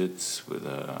just use it with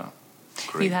a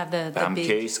great You have the BAM big,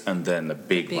 case and then a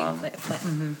big one.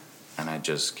 Mm-hmm. And I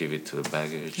just give it to the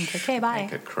baggage. Okay, bye.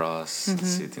 Make a cross,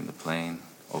 sit in the plane,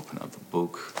 open up the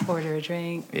book. Order a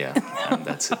drink. Yeah, and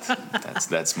that's it.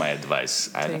 That's my advice.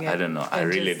 I don't know. I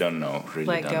really don't know. Really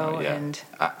let don't go know. Yeah. and-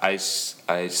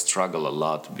 I struggle a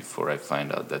lot before I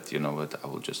find out that, you know what, I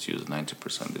will just use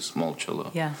 90% this small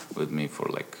cello Yeah. with me for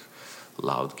like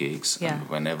loud gigs. Yeah. And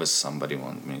whenever somebody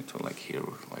wants me to like hear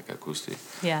like acoustic,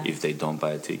 Yeah. if they don't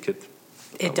buy a ticket,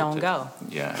 I It will don't take- go.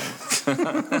 Yeah.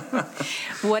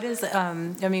 What is, I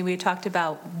mean, we talked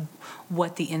about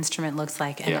what the instrument looks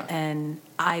like, and, Yeah. and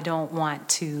I don't want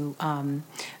to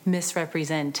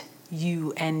misrepresent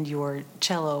you and your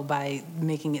cello by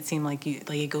making it seem like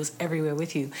it goes everywhere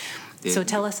with you. Yeah, So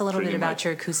tell us a little bit pretty about much.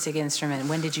 your acoustic instrument.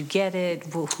 When did you get it?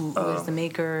 Who was the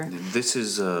maker? This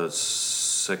is a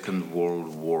Second World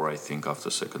War, I think, after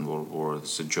Second World War.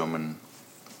 It's a German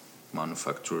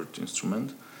manufactured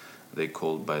instrument. They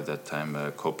called by that time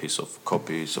copies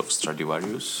of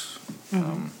Stradivarius.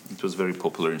 It was very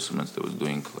popular instruments they was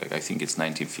doing, like I think it's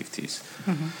 1950s.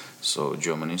 So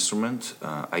German instrument.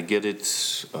 I get it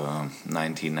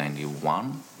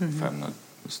 1991, if I'm not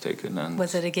mistaken. And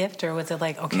Was it a gift, or was it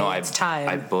like, okay, no, it's time?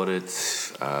 I bought it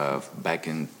back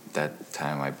in that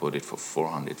time. I bought it for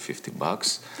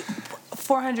 $450.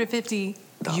 $450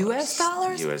 US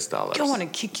dollars? US dollars. I want to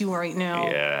kick you right now.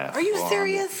 Yeah. Are you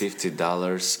serious?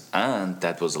 $50, and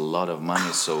that was a lot of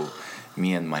money. So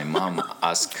me and my mom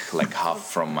asked like half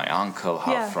from my uncle,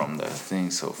 half Yeah. from the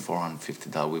thing. So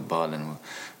 $450 we bought, and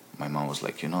my mom was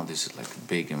like, you know, this is like a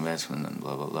big investment and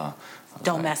blah blah blah. I was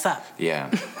Don't like, mess up. Yeah.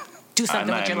 Do something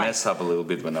And with I your life. messed up a little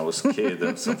bit when I was a kid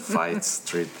and some fights,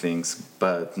 street things.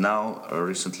 But now,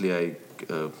 recently, I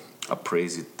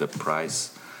appraised it, the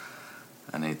price,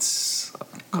 and it's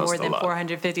cost More a than lot.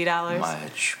 $450?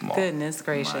 Much more. Goodness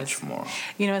gracious. Much more.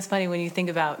 You know, it's funny when you think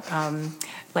about,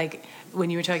 like, when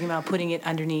you were talking about putting it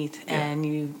underneath and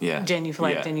you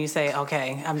genuflect and you say,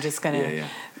 okay, I'm just going to,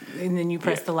 and then you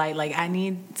press the light, like, I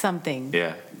need something.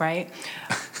 Yeah. Right?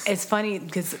 It's funny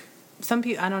because some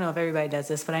people, I don't know if everybody does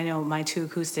this, but I know my two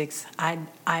acoustics,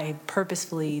 I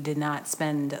purposefully did not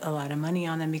spend a lot of money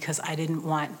on them because I didn't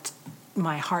want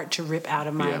my heart to rip out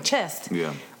of my chest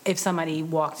if somebody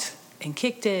walked and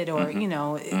kicked it, or you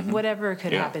know, whatever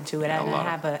could happen to it.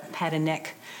 I had a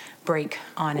neck break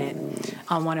on it,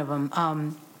 on one of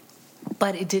them,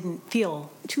 but it didn't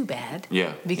feel too bad.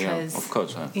 Because of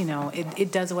course, you know,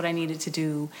 it does what I need it to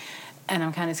do, and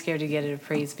I'm kind of scared to get it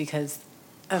appraised because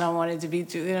I don't want it to be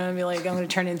too, you know, be like I'm going to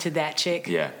turn into that chick.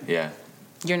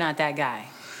 You're not that guy.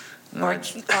 No, or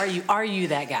are you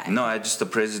that guy? No, I just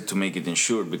appraised it to make it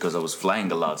insured because I was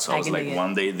flying a lot. So I was like,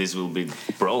 one day this will be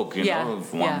broke, you know,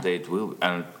 one day it will.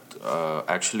 And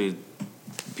actually,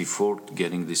 before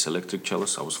getting this electric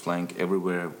cellos, I was flying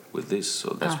everywhere with this.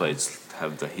 So that's why it's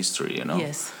have the history, you know.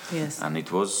 Yes. And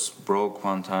it was broke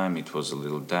one time. It was a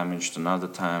little damaged another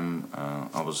time.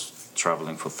 I was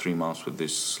traveling for 3 months with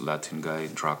this Latin guy,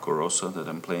 Draco Rosa, that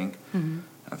I'm playing.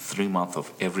 And 3 months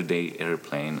of everyday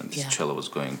airplane, and this cello was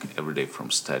going every day from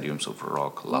stadiums of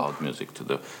rock, loud music, to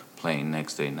the plane,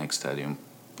 next day, next stadium.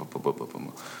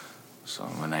 So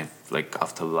when I, like,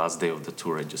 after the last day of the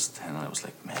tour, I was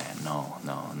like, man, no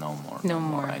more. No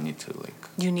more. I need to, like,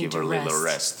 give her a little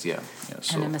rest. Yeah.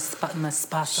 So, and a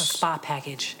spa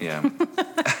package. Yeah.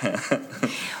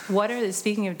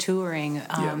 Speaking of touring,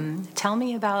 tell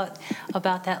me about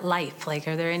that life. Like,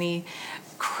 are there any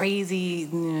crazy,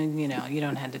 you know, you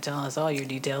don't have to tell us all your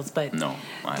details, but no,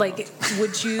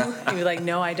 would you? You're like,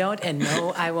 no, I don't, and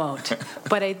no, I won't.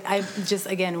 But I just,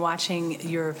 again, watching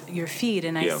your feed,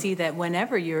 and I see that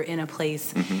whenever you're in a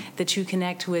place that you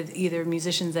connect with either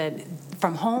musicians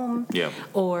from home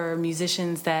or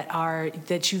musicians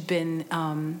that you've been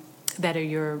that are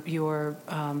your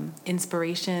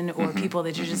inspiration, or people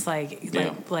that you're just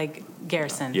like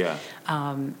Garrison? Yeah.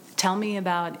 Tell me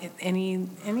about any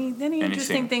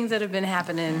interesting things that have been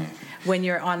happening when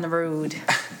you're on the road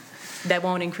that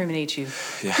won't incriminate you.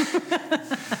 Yeah.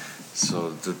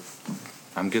 So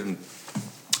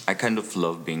I kind of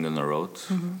love being on the road.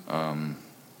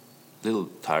 Little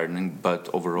tiring, but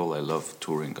overall I love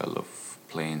touring. I love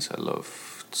planes. I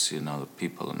love seeing other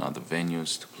people and other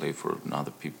venues, to play for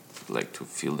other people, like to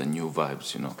feel the new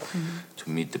vibes, to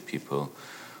meet the people.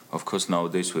 Of course,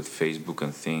 nowadays with Facebook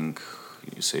and thing,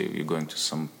 you say you're going to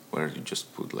somewhere, you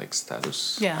just put like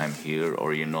status, I'm here,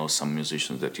 or some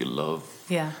musicians that you love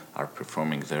are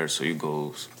performing there, so you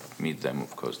go meet them.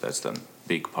 Of course, that's the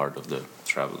big part of the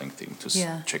traveling thing, to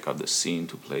check out the scene,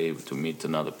 to play, to meet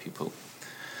another people.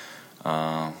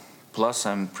 Plus,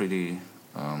 I'm pretty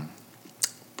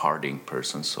partying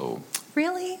person, so...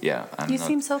 Really? Yeah. You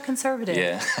seem so conservative.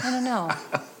 Yeah. I don't know.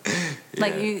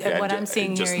 What I'm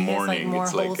seeing here, he has like more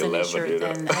holes in his shirt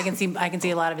than I can see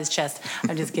a lot of his chest.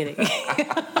 I'm just kidding.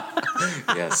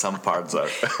 Yeah, some parts are.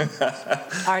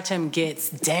 Artem gets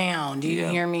down. Do you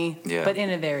hear me? Yeah. But in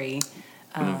a very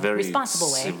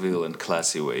responsible way, civil and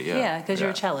classy way. Yeah. Yeah, because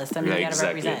you're a cellist. I mean, you got to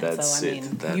represent. So I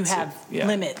mean, you have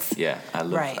limits. Yeah, I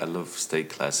love stay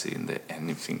classy in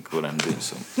anything what I'm doing.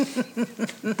 So,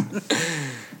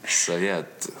 so yeah,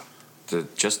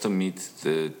 just to meet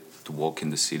to walk in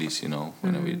the cities,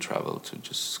 whenever you travel, to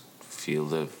just feel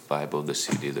the vibe of the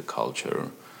city, the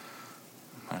culture.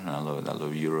 And I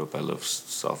love Europe. I love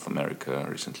South America.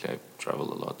 Recently, I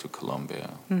traveled a lot to Colombia.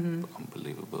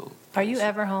 Unbelievable. Are you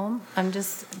ever home? I'm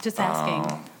just asking.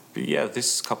 Yeah,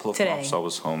 this couple of months I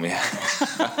was home. Yeah,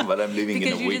 but I'm leaving in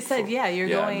a week. Because you just said you're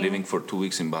going. I'm leaving for 2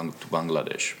 weeks to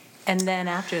Bangladesh. And then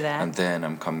after that. And then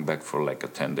I'm coming back for like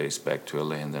 10 days back to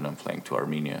LA, and then I'm flying to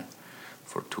Armenia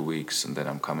for 2 weeks, and then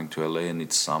I'm coming to LA, and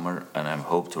it's summer, and I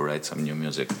hope to write some new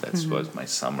music. That's what my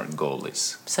summer goal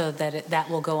is. So that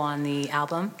will go on the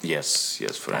album? Yes,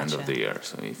 for end of the year.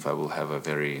 So if I will have a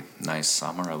very nice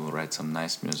summer, I will write some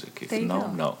nice music. If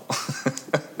no.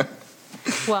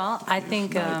 Well, I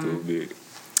think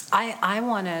I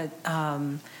want to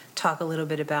talk a little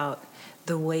bit about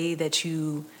the way that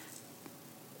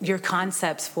your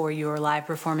concepts for your live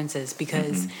performances,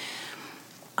 because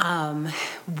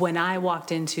when I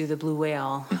walked into the Blue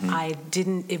Whale,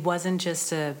 it wasn't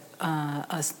just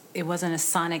it wasn't a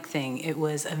sonic thing. It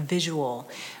was a visual.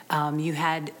 You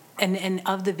had, and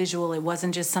of the visual, it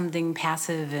wasn't just something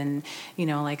passive and,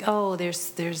 like, oh,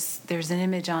 there's an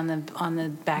image on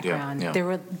the background.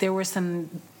 Yeah. There was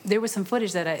some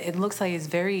footage that it looks like is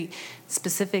very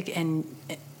specific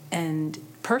and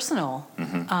personal.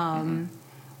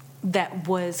 That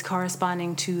was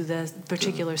corresponding to the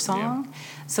particular song. Yeah.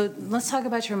 So let's talk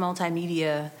about your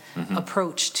multimedia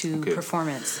approach to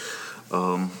performance.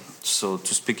 So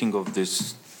speaking of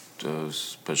this,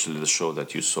 especially the show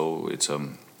that you saw, it's a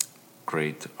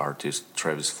great artist,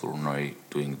 Travis Flournoy,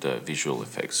 doing the visual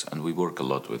effects, and we work a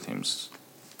lot with him.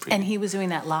 And he was doing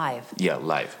that live? Yeah,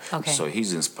 live. Okay. So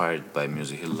he's inspired by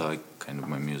music. He liked kind of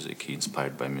my music. He's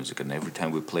inspired by music. And every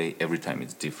time we play,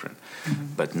 it's different.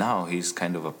 But now he's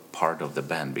kind of a part of the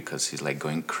band because he's like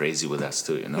going crazy with us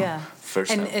too, Yeah.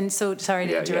 And so, sorry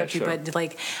to interrupt you, but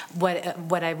like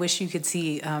what I wish you could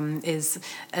see is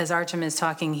as Artem is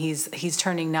talking, he's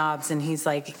turning knobs, and he's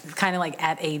like kind of like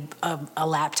at a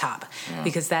laptop,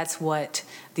 because that's what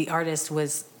the artist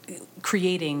was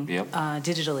creating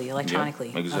digitally,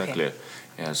 electronically. Yeah, exactly. Okay.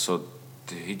 Yeah, so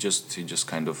he just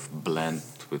kind of blend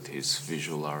with his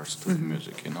visual arts to the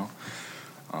music,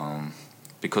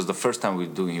 because the first time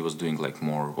he was doing like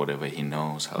more whatever he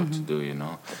knows how to do, and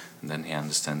then he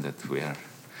understand that we are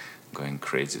going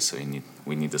crazy, so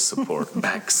we need the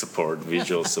support,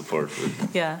 visual support.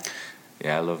 Yeah,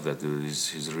 I love that dude.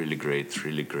 He's really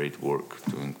great work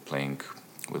playing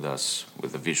with us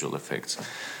with the visual effects.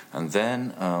 And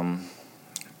then,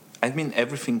 I mean,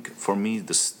 everything for me,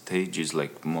 the stage is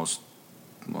like most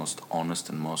honest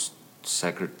and most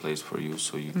sacred place for you.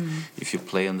 So if you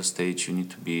play on the stage, you need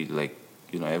to be like,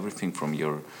 everything from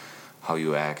how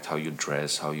you act, how you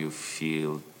dress, how you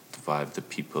feel, the vibe, the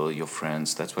people, your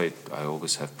friends. That's why I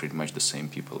always have pretty much the same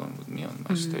people with me on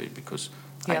my stage, because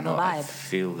I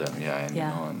feel them.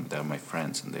 And they're my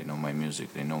friends, and they know my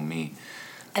music, they know me.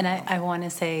 And I want to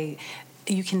say,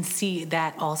 you can see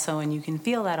that also, and you can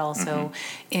feel that also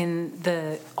in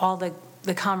all the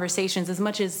conversations. As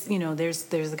much as there's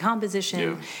the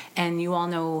composition, and you all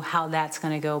know how that's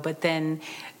going to go. But then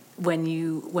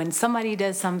when somebody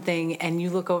does something and you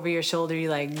look over your shoulder,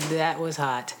 you're like, that was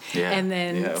hot, and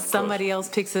then somebody else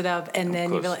picks it up, and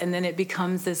then and then it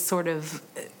becomes this sort of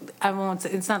I won't say,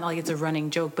 it's not like it's a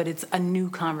running joke, but it's a new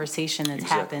conversation that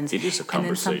happens. It is a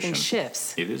conversation. And then something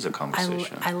shifts. It is a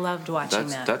conversation. I loved watching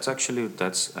that. That's actually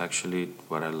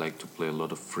what I like to play, a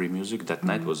lot of free music. That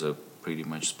night was a pretty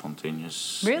much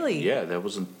spontaneous. Really? Yeah, there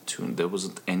wasn't tune. There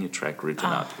wasn't any track written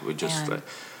out. We just. man.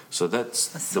 So that's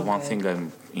so the one good. thing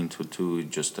I'm into too,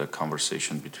 just a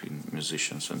conversation between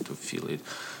musicians and to feel it,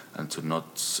 and to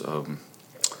not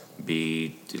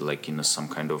be like in some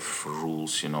kind of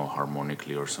rules,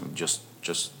 harmonically or something. Just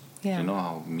Yeah. you know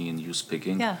how me and you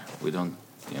speaking. Yeah. We don't,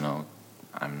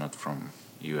 I'm not from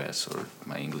U.S. or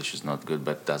my English is not good,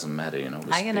 but doesn't matter, we I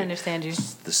can speak understand you.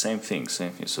 the same thing.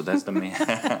 So that's the main.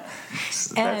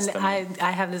 And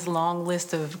I have this long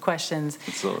list of questions.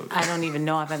 So- I don't even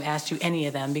know if I've asked you any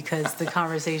of them because the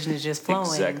conversation is just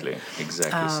flowing. Exactly.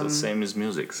 So same as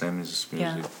music. Same as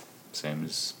Yeah.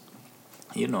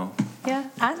 Yeah,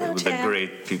 I know, with the Chad.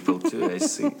 great people too. I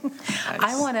see.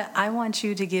 I want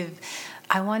you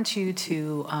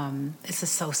to this is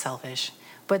so selfish,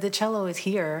 but the cello is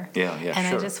here. Yeah, and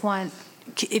sure. I just want,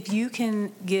 if you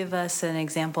can give us an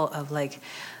example of like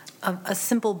a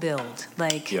simple build,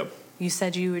 like Yep. you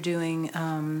said you were doing,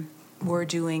 we're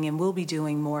doing and will be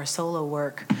doing more solo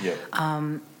work. Yeah.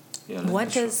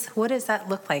 What does that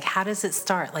look like? How does it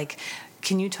start? Like,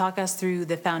 can you talk us through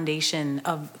the foundation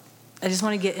of? I just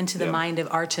want to get into the Yeah. mind of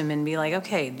Artem and be like,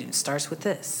 okay, it starts with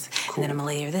this, and then I'm gonna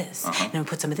layer this, and then I'm gonna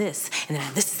put some of this, and then I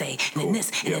have this to say, and then this,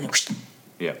 and then whoosh.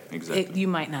 Yeah, exactly. You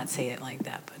might not say it like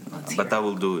that, but let's But hear I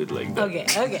will do it like that.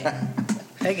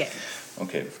 Okay.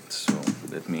 Okay, so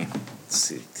let me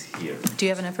sit here. Do you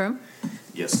have enough room?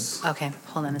 Yes. Okay,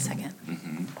 hold on a second.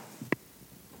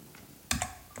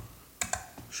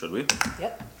 Should we?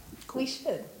 Yep, we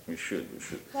should. We should.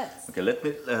 Let's. Okay, let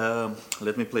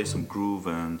me play some groove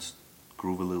and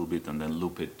groove a little bit and then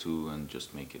loop it too and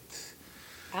just make it.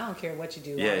 I don't care what you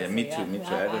do. Yeah, me honestly. too.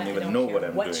 I don't even know care what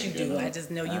I'm what doing. you do. I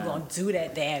just know you're gonna do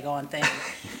that daggone thing.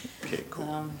 Okay,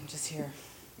 cool. Just here.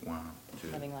 1, 2,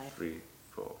 Living life. 3,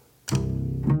 4.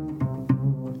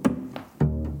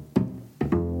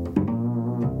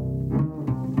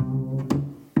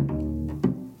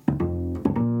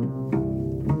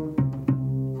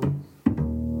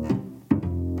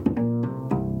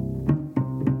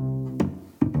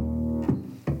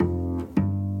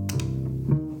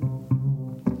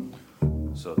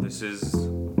 So this is,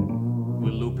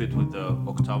 we loop it with the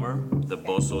octaver, the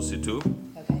Boss OC2.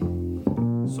 Okay.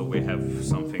 So we have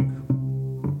something.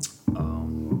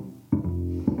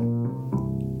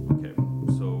 Okay,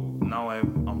 so now I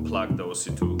unplug the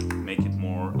OC2, make it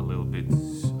more a little bit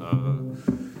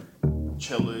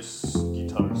celloist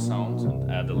guitar sound,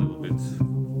 and add a little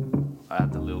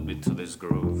bit to this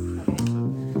groove.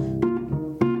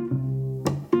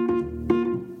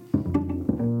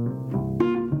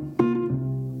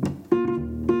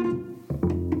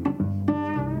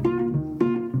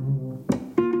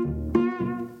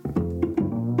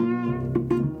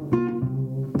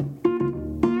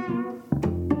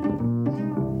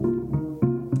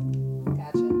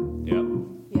 Gotcha. Yeah.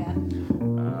 Yeah.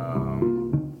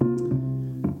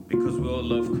 Because we all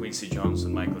love Quincy Jones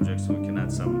and Michael Jackson, we can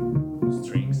add some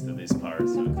strings to this part.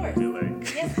 So Of course. it can be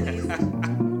like. Yes,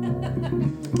 please.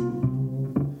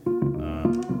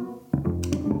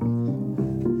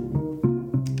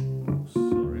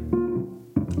 Sorry. 2,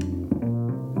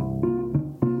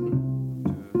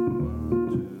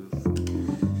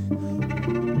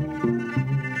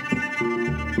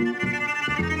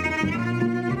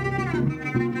 1, 2, 3.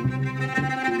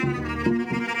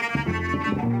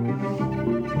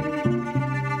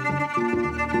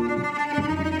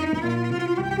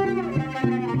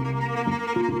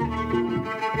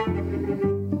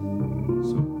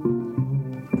 So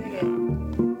Dig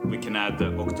it. we can add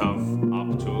the octave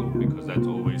up too, because that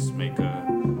always make a.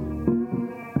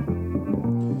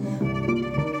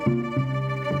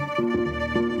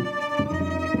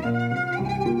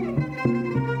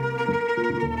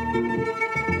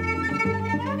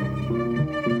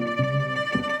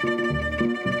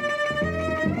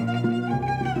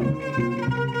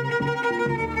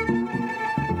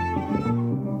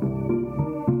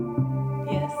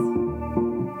 Yes.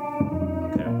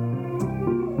 Okay.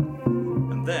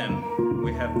 And then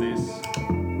we have this.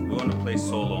 We want to play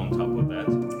solo on top of that,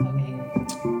 Okay.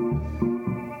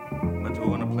 but we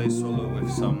want to play solo with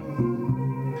some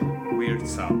weird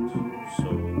sound. So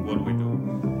what do?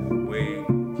 We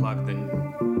plug the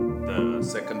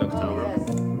second octave Yes.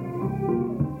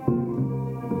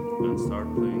 and start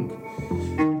playing.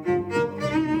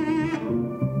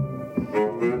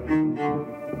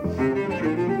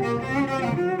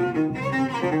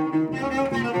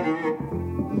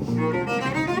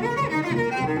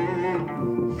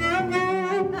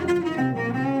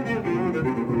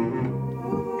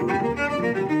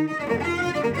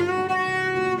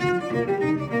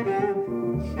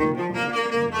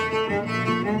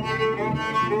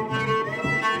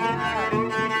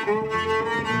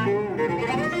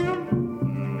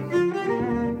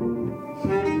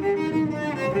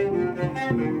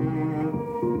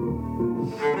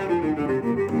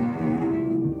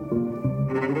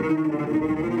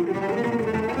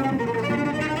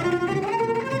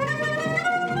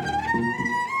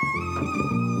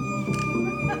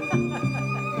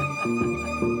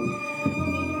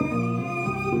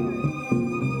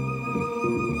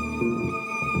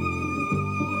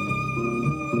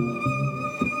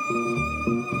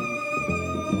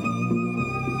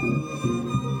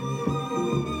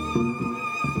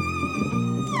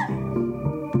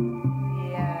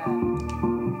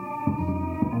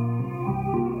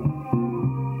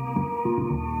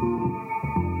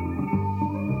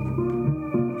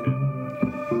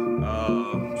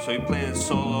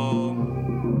 solo.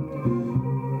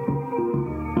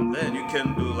 And then you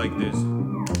can do like this.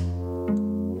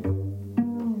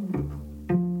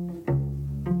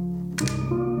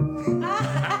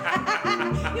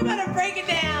 You better break it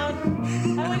down.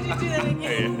 I want you to do that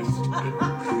again. Yes.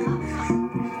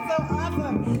 So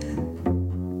awesome.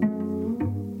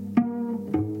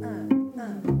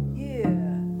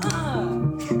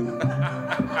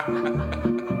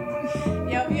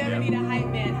 Yo, if you ever need a hype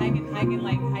man, I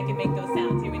can make those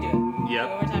sounds. Here we do it. Yep.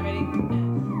 One more time, ready?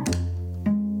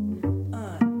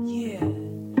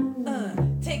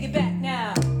 Take it back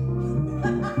now.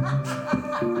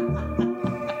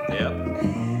 Yep.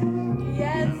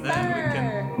 Yes, And then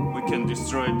sir. we can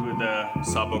destroy it with a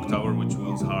sub-octaver, which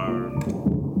was hard.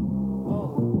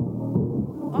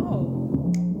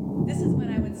 Oh. This is when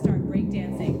I would start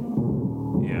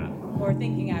breakdancing. Yeah. Or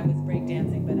thinking I was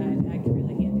breakdancing, but I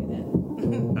really can't do that.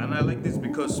 And I like this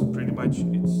because pretty much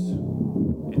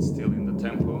it's still in the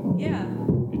tempo. Yeah.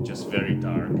 It's just very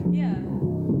dark. Yeah.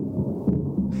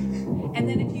 And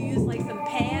then if you use like some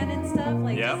pan and stuff,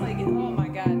 like Yeah. just like, oh my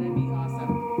god, that'd be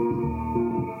awesome.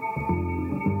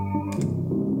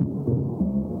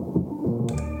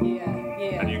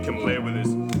 Yeah. And you can play with this.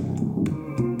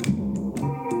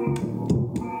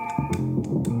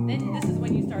 Then this is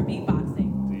when you start beatboxing.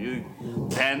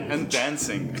 And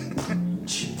dancing.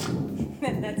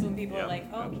 That's when people Yeah. are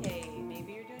like, okay,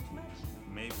 maybe you're doing too much.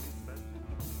 Maybe.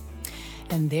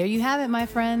 And there you have it, my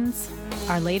friends.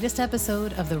 Our latest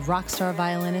episode of the Rockstar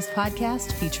Violinist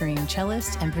podcast featuring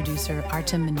cellist and producer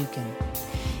Artem Minukin.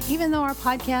 Even though our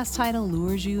podcast title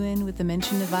lures you in with the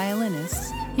mention of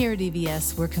violinists, here at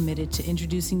EVS, we're committed to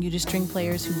introducing you to string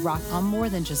players who rock on more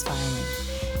than just violin.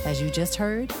 As you just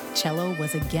heard, cello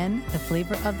was again the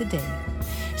flavor of the day.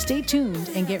 Stay tuned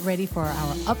and get ready for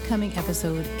our upcoming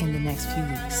episode in the next few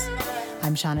weeks.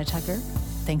 I'm Shauna Tucker.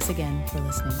 Thanks again for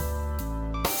listening.